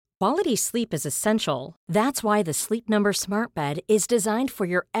Quality sleep is essential. That's why the Sleep Number Smart Bed is designed for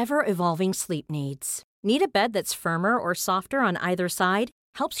your ever-evolving sleep needs. Need a bed that's firmer or softer on either side?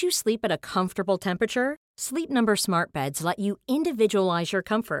 Helps you sleep at a comfortable temperature? Sleep Number Smart Beds let you individualize your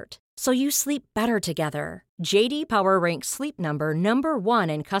comfort, so you sleep better together. J.D. Power ranks Sleep Number number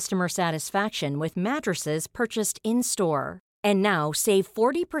 1 in customer satisfaction with mattresses purchased in-store. And now, save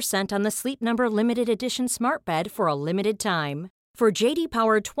 40% on the Sleep Number Limited Edition Smart Bed for a limited time. For J.D.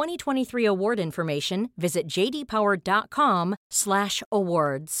 Power 2023 award information, visit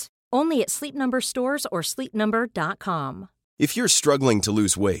jdpower.com/awards. Only at Sleep Number stores or sleepnumber.com. If you're struggling to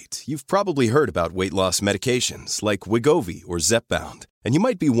lose weight, you've probably heard about weight loss medications like Wegovy or Zepbound, and you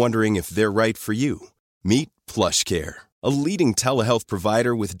might be wondering if they're right for you. Meet PlushCare, a leading telehealth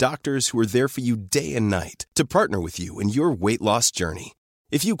provider with doctors who are there for you day and night to partner with you in your weight loss journey.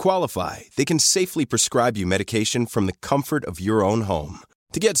 If you qualify, they can safely prescribe you medication from the comfort of your own home.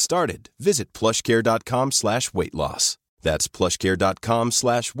 To get started, visit plushcare.com/weightloss. That's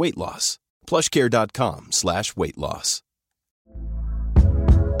plushcare.com/weightloss. plushcare.com/weightloss.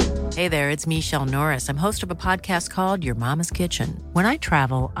 Hey there, it's Michelle Norris. I'm host of a podcast called Your Mama's Kitchen. When I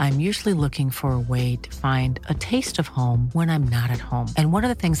travel, I'm usually looking for a way to find a taste of home when I'm not at home. And one of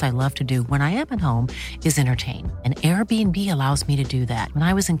the things I love to do when I am at home is entertain. And Airbnb allows me to do that. When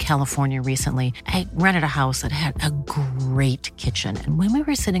I was in California recently, I rented a house that had a great kitchen. And when we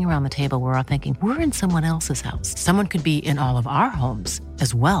were sitting around the table, we were all thinking, we're in someone else's house. Someone could be in all of our homes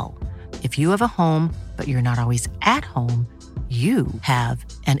as well. If you have a home, but you're not always at home, you have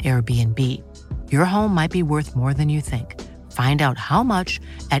an Airbnb. Your home might be worth more than you think. Find out how much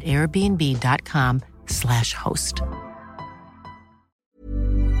at airbnb.com/host.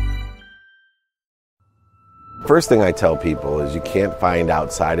 First thing I tell people is you can't find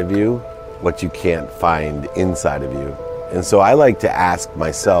outside of you what you can't find inside of you. And so I like to ask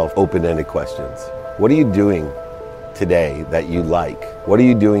myself open-ended questions. What are you doing today that you like? What are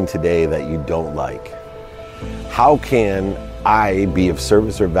you doing today that you don't like? How can I be of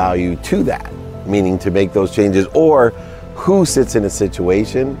service or value to that? Meaning to make those changes, or who sits in a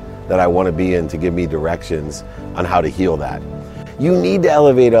situation that I want to be in to give me directions on how to heal that. You need to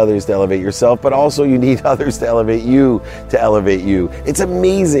elevate others to elevate yourself, but also you need others to elevate you to elevate you. It's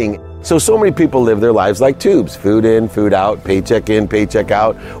amazing. So many people live their lives like tubes, food in, food out, paycheck in, paycheck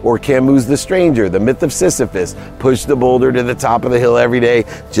out, or Camus the Stranger, the myth of Sisyphus, push the boulder to the top of the hill every day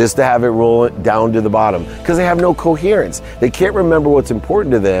just to have it roll down to the bottom, because they have no coherence. They can't remember what's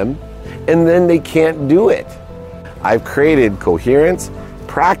important to them, and then they can't do it. I've created coherence,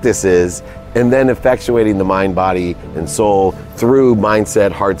 practices, and then effectuating the mind, body, and soul through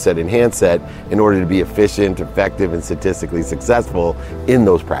mindset, heart set, and hand set in order to be efficient, effective, and statistically successful in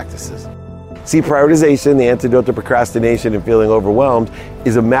those practices. See, prioritization, the antidote to procrastination and feeling overwhelmed,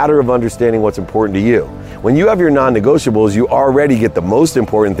 is a matter of understanding what's important to you. When you have your non-negotiables, you already get the most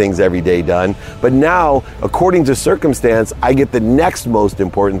important things every day done. But now, according to circumstance, I get the next most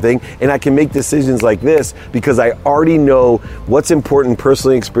important thing, and I can make decisions like this because I already know what's important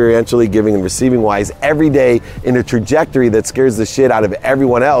personally, experientially, giving and receiving wise every day in a trajectory that scares the shit out of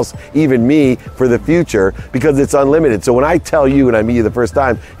everyone else, even me, for the future, because it's unlimited. So when I tell you and I meet you the first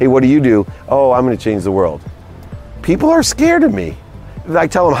time, hey, what do? Oh, I'm going to change the world. People are scared of me. I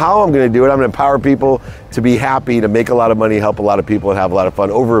tell them how I'm going to do it. I'm going to empower people to be happy, to make a lot of money, help a lot of people, and have a lot of fun.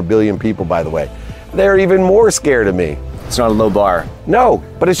 Over 1 billion people, by the way. They're even more scared of me. It's not a low bar. No,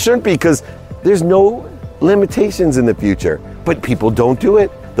 but it shouldn't be, because there's no limitations in the future. But people don't do it.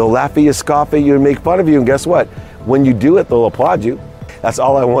 They'll laugh at you, scoff at you, and make fun of you. And guess what? When you do it, they'll applaud you. That's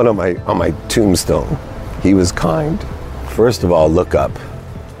all I want on my tombstone. He was kind. First of all, look up.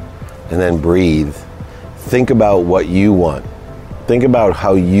 And then breathe. Think about what you want. Think about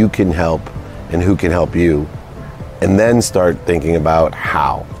how you can help and who can help you. And then start thinking about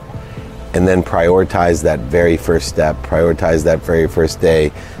how. And then prioritize that very first step. Prioritize that very first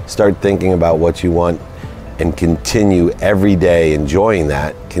day. Start thinking about what you want and continue every day enjoying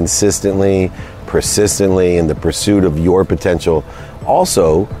that consistently, persistently, in the pursuit of your potential.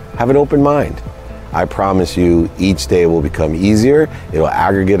 Also, have an open mind. I promise you, each day will become easier. It'll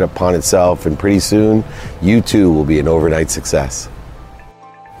aggregate upon itself, and pretty soon, you too will be an overnight success.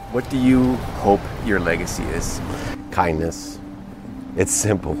 What do you hope your legacy is? Kindness. It's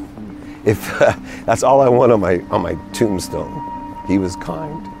simple. If that's all I want on my tombstone. He was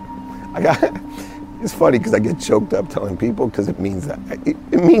kind. It's funny because I get choked up telling people, because it means that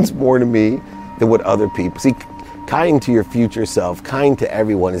it means more to me than what other people see. Kind to your future self, kind to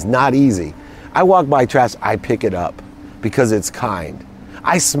everyone is not easy. I walk by trash, I pick it up because it's kind.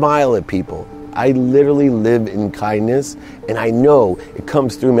 I smile at people I literally live in kindness, and I know it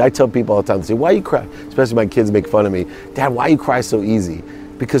comes through me. I tell people all the time, they say, why you cry? Especially my kids make fun of me. Dad, why you cry so easy?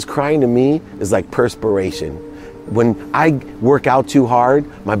 Because crying to me is like perspiration. When I work out too hard,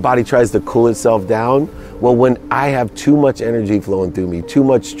 my body tries to cool itself down. Well, when I have too much energy flowing through me, too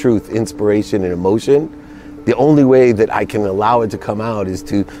much truth, inspiration, and emotion, the only way that I can allow it to come out is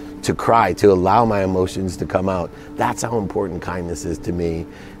to cry, to allow my emotions to come out. That's how important kindness is to me.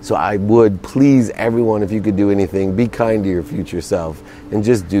 So I would please everyone, if you could do anything, be kind to your future self and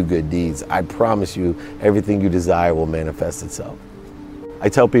just do good deeds. I promise you, everything you desire will manifest itself. I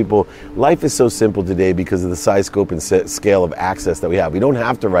tell people, life is so simple today because of the size, scope, and scale of access that we have. We don't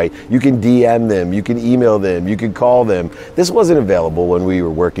have to write. You can DM them, you can email them, you can call them. This wasn't available when we were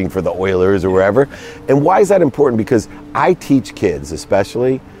working for the Oilers or wherever. And why is that important? Because I teach kids,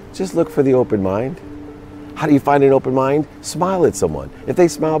 especially, just look for the open mind. How do you find an open mind? Smile at someone. If they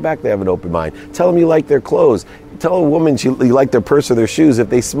smile back, they have an open mind. Tell them you like their clothes. Tell a woman you like their purse or their shoes. If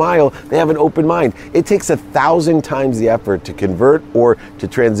they smile, they have an open mind. It takes 1,000 times the effort to convert or to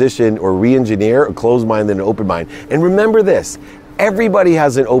transition or re-engineer a closed mind than an open mind. And remember this, everybody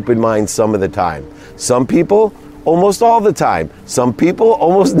has an open mind some of the time. Some people, almost all the time. Some people,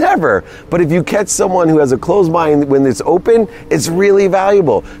 almost never. But if you catch someone who has a closed mind when it's open, it's really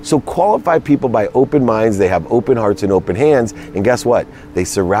valuable. So qualify people by open minds. They have open hearts and open hands. And guess what? They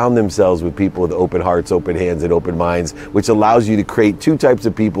surround themselves with people with open hearts, open hands, and open minds, which allows you to create two types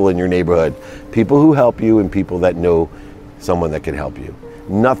of people in your neighborhood. People who help you and people that know someone that can help you.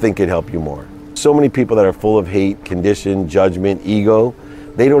 Nothing can help you more. So many people that are full of hate, condition, judgment, ego,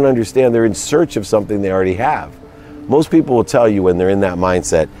 they don't understand they're in search of something they already have. Most people will tell you when they're in that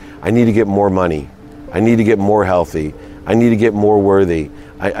mindset, I need to get more money. I need to get more healthy. I need to get more worthy.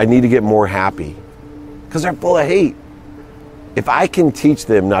 I need to get more happy. Because they're full of hate. If I can teach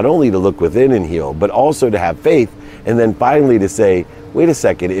them not only to look within and heal, but also to have faith, and then finally to say, wait a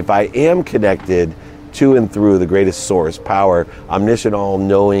second, if I am connected to and through the greatest source, power, omniscient,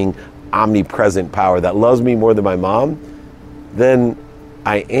 all-knowing, omnipresent power that loves me more than my mom, then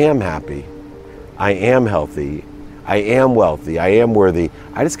I am happy. I am healthy. I am wealthy, I am worthy.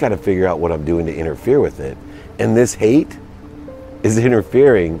 I just got to figure out what I'm doing to interfere with it. And this hate is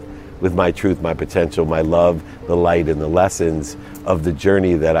interfering with my truth, my potential, my love, the light, and the lessons of the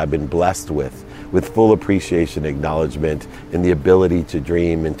journey that I've been blessed with full appreciation, acknowledgement, and the ability to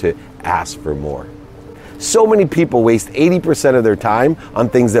dream and to ask for more. So many people waste 80% of their time on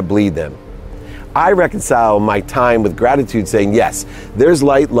things that bleed them. I reconcile my time with gratitude, saying, yes, there's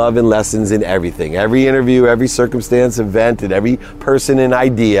light, love, and lessons in everything. Every interview, every circumstance, event, and every person and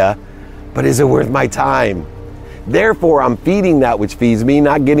idea. But is it worth my time? Therefore, I'm feeding that which feeds me,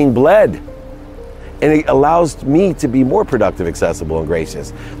 not getting bled. And it allows me to be more productive, accessible, and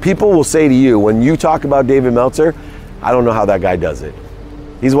gracious. People will say to you, when you talk about David Meltzer, I don't know how that guy does it.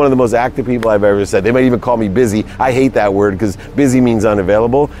 He's one of the most active people I've ever said. They might even call me busy. I hate that word because busy means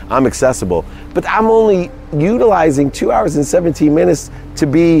unavailable. I'm accessible. But I'm only utilizing 2 hours and 17 minutes to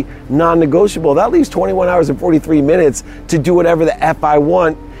be non-negotiable. That leaves 21 hours and 43 minutes to do whatever the F I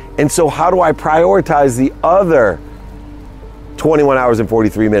want. And so how do I prioritize the other 21 hours and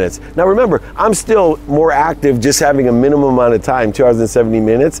 43 minutes? Now remember, I'm still more active just having a minimum amount of time, 2 hours and 70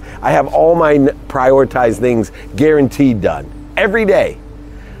 minutes. I have all my prioritized things guaranteed done every day.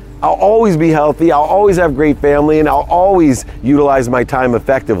 I'll always be healthy, I'll always have great family, and I'll always utilize my time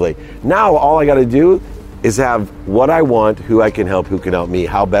effectively. Now all I gotta do is have what I want, who I can help, who can help me,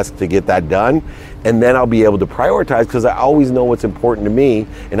 how best to get that done, and then I'll be able to prioritize because I always know what's important to me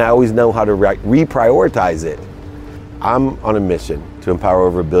and I always know how to reprioritize it. I'm on a mission to empower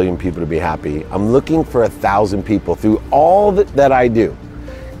over 1 billion people to be happy. I'm looking for 1,000 people through all that I do.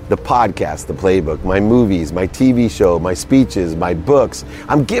 The podcast, the playbook, my movies, my TV show, my speeches, my books.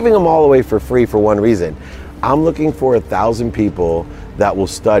 I'm giving them all away for free for one reason. I'm looking for 1,000 people that will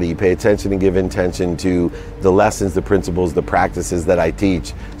study, pay attention, and give intention to the lessons, the principles, the practices that I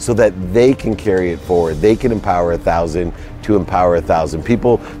teach so that they can carry it forward. They can empower 1,000 to empower 1,000.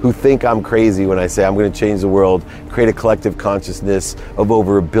 People who think I'm crazy when I say I'm going to change the world, create a collective consciousness of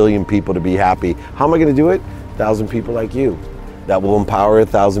over 1 billion people to be happy. How am I going to do it? 1,000 people like you. That will empower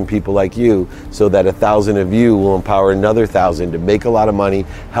 1,000 people like you so that 1,000 of you will empower another 1,000 to make a lot of money,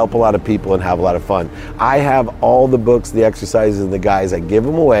 help a lot of people, and have a lot of fun. I have all the books, the exercises, and the guides. I give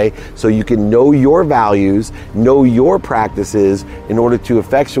them away so you can know your values, know your practices in order to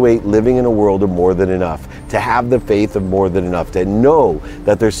effectuate living in a world of more than enough, to have the faith of more than enough, to know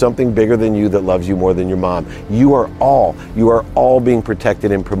that there's something bigger than you that loves you more than your mom. You are all being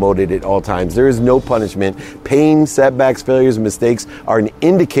protected and promoted at all times. There is no punishment. Pain, setbacks, failures, mistakes are an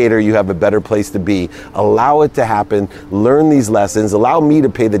indicator you have a better place to be. Allow it to happen. Learn these lessons. Allow me to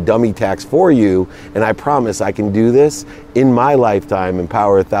pay the dummy tax for you. And I promise I can do this in my lifetime,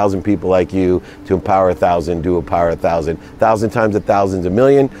 empower 1,000 people like you to empower 1,000, do empower 1,000. 1,000 times 1,000's a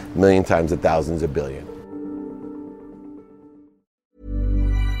million, million times 1,000's a billion.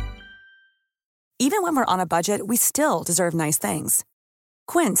 Even when we're on a budget, we still deserve nice things.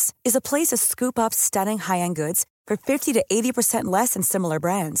 Quince is a place to scoop up stunning high-end goods for 50 to 80% less than similar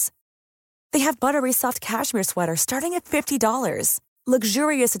brands. They have buttery soft cashmere sweaters starting at $50,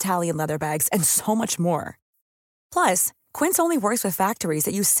 luxurious Italian leather bags, and so much more. Plus, Quince only works with factories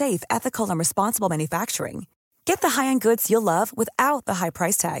that use safe, ethical, and responsible manufacturing. Get the high-end goods you'll love without the high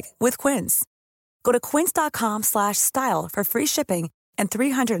price tag with Quince. Go to quince.com/style for free shipping and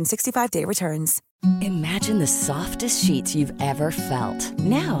 365-day returns. Imagine the softest sheets you've ever felt.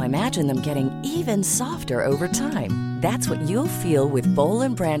 Now imagine them getting even softer over time. That's what you'll feel with Boll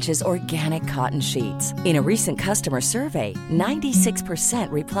 & Branch's organic cotton sheets. In a recent customer survey,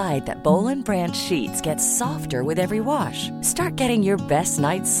 96% replied that Boll & Branch sheets get softer with every wash. Start getting your best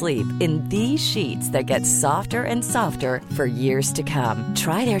night's sleep in these sheets that get softer and softer for years to come.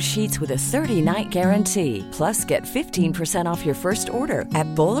 Try their sheets with a 30-night guarantee. Plus, get 15% off your first order at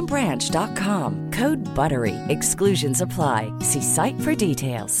bollandbranch.com. Code BUTTERY. Exclusions apply. See site for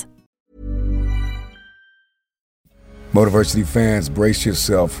details. Motiversity fans, brace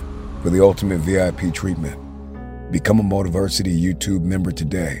yourself for the ultimate VIP treatment. Become a Motiversity YouTube member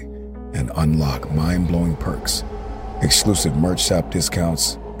today and unlock mind-blowing perks. Exclusive merch shop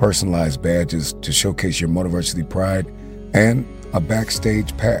discounts, personalized badges to showcase your Motiversity pride, and a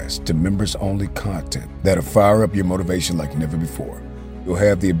backstage pass to members-only content that'll fire up your motivation like never before. You'll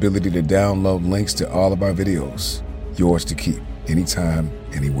have the ability to download links to all of our videos, yours to keep, anytime,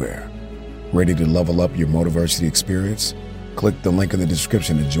 anywhere. Ready to level up your Motiversity experience? Click the link in the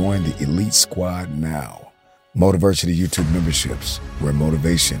description to join the Elite Squad now. Motiversity YouTube memberships, where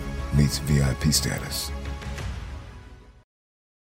motivation meets VIP status.